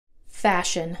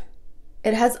Fashion.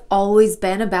 It has always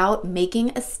been about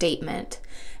making a statement.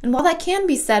 And while that can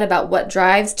be said about what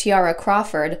drives Tiara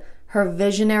Crawford, her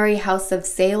visionary House of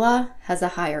Selah has a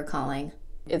higher calling.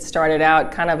 It started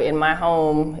out kind of in my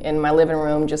home, in my living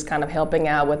room, just kind of helping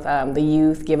out with the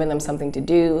youth, giving them something to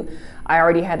do. I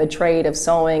already had the trade of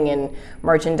sewing and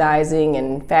merchandising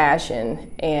and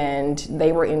fashion, and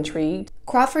they were intrigued.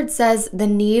 Crawford says the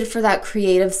need for that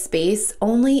creative space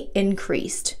only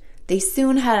increased. They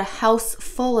soon had a house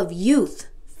full of youth,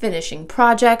 finishing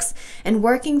projects and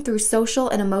working through social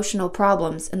and emotional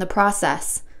problems in the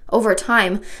process. Over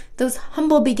time, those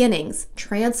humble beginnings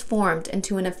transformed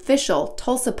into an official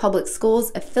Tulsa Public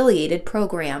Schools affiliated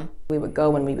program. We would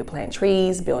go and we would plant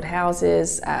trees, build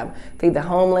houses, feed the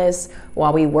homeless,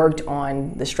 while we worked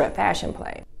on the STRUT fashion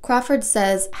play. Crawford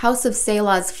says House of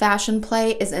Selah's fashion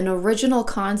play is an original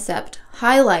concept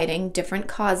highlighting different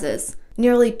causes.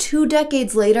 Nearly 2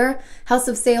 decades later, House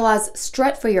of Selah's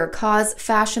Strut for Your Cause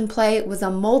fashion play was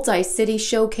a multi-city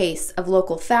showcase of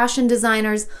local fashion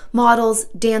designers, models,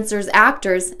 dancers,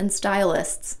 actors, and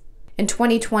stylists. In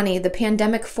 2020, the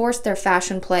pandemic forced their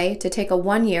fashion play to take a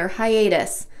 1-year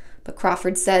hiatus, but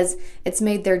Crawford says it's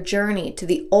made their journey to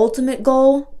the ultimate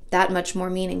goal that much more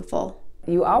meaningful.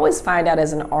 You always find out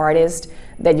as an artist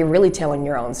that you're really telling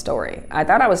your own story. I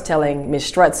thought I was telling Miss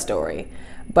Strut's story,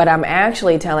 but I'm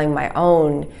actually telling my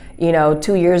own.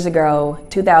 2 years ago,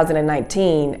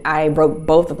 2019, I broke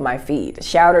both of my feet,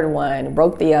 shattered one,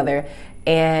 broke the other,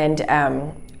 and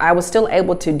I was still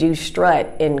able to do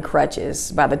Strut in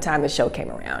crutches by the time the show came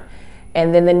around.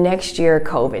 And then the next year,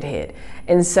 COVID hit.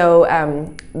 And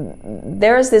so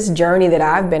there's this journey that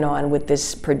I've been on with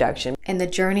this production. And the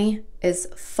journey is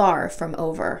far from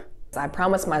over. I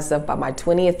promised myself by my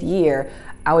 20th year,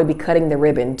 I would be cutting the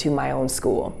ribbon to my own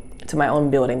school, to my own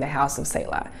building, the House of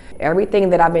Selah. Everything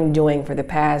that I've been doing for the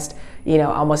past,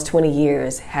 almost 20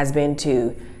 years has been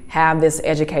to have this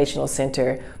educational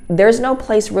center. There's no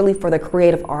place really for the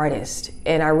creative artist,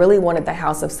 and I really wanted the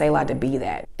House of Selah to be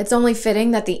that. It's only fitting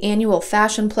that the annual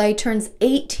fashion play turns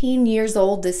 18 years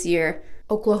old this year.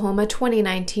 Oklahoma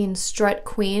 2019 Strut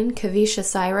Queen Kavisha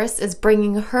Cyrus is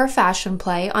bringing her fashion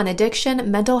play on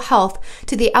addiction mental health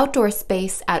to the outdoor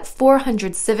space at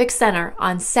 400 Civic Center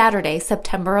on Saturday,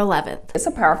 September 11th. It's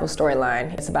a powerful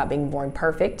storyline. It's about being born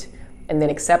perfect and then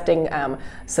accepting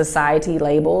society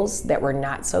labels that were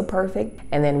not so perfect,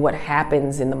 and then what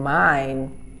happens in the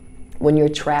mind when you're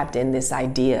trapped in this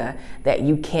idea that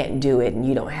you can't do it and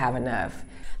you don't have enough.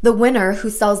 The winner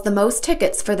who sells the most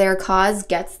tickets for their cause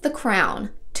gets the crown,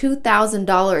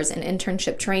 $2,000 in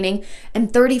internship training,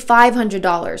 and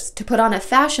 $3,500 to put on a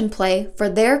fashion play for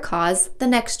their cause the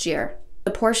next year.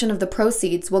 A portion of the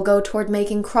proceeds will go toward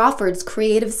making Crawford's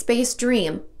creative space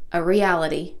dream a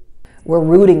reality. We're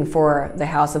rooting for the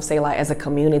House of Selah as a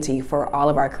community for all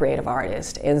of our creative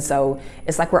artists. And so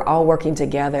it's like we're all working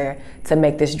together to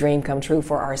make this dream come true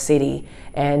for our city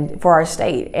and for our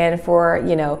state and for,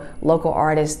 local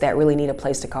artists that really need a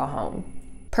place to call home.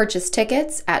 Purchase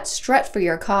tickets at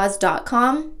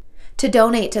strutforyourcause.com. To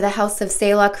donate to the House of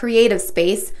Selah creative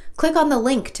space, click on the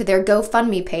link to their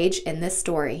GoFundMe page in this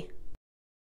story.